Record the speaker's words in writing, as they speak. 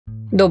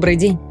Добрый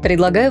день!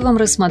 Предлагаю вам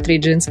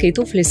рассмотреть женские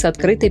туфли с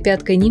открытой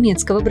пяткой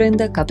немецкого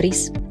бренда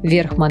Caprice.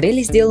 Верх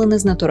модели сделан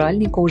из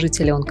натуральной кожи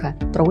теленка,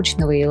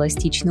 прочного и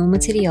эластичного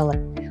материала.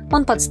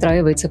 Он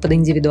подстраивается под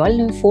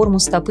индивидуальную форму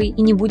стопы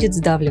и не будет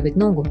сдавливать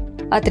ногу.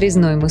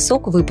 Отрезной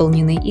мысок,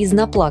 выполненный из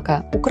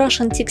наплака,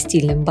 украшен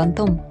текстильным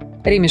бантом.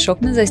 Ремешок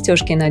на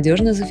застежке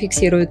надежно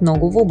зафиксирует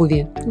ногу в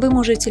обуви. Вы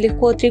можете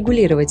легко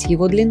отрегулировать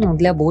его длину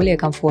для более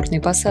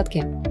комфортной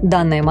посадки.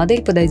 Данная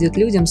модель подойдет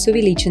людям с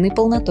увеличенной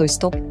полнотой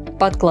стоп.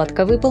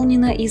 Подкладка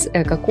выполнена из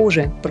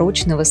эко-кожи,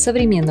 прочного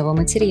современного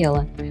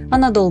материала.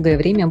 Она долгое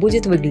время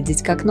будет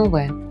выглядеть как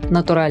новая.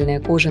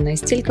 Натуральная кожаная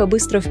стелька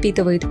быстро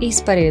впитывает и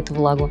испаряет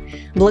влагу,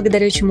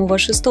 благодаря чему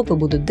ваши стопы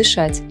будут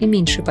дышать и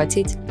меньше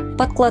потеть.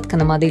 Подкладка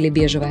на модели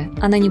бежевая,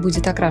 она не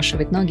будет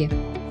окрашивать ноги.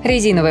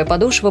 Резиновая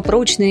подошва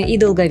прочная и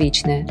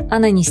долговечная.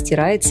 Она не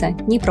стирается,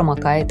 не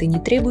промокает и не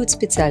требует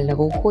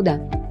специального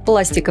ухода.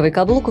 Пластиковый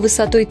каблук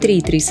высотой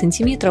 3,3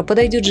 см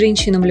подойдет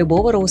женщинам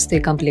любого роста и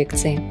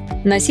комплекции.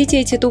 Носите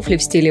эти туфли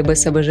в стиле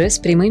БСБЖ с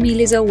прямыми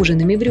или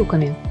зауженными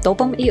брюками,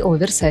 топом и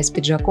оверсайз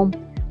пиджаком.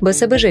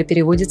 БСБЖ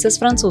переводится с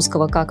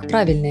французского как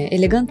 «правильная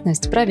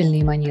элегантность,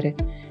 правильные манеры».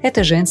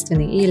 Это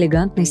женственный и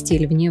элегантный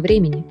стиль вне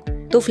времени.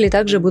 Туфли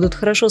также будут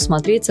хорошо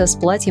смотреться с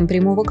платьем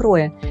прямого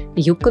кроя,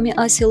 юбками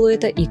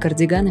А-силуэта и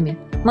кардиганами.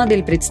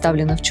 Модель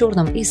представлена в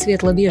черном и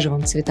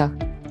светло-бежевом цветах.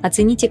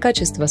 Оцените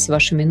качество с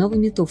вашими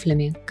новыми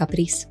туфлями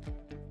Caprice.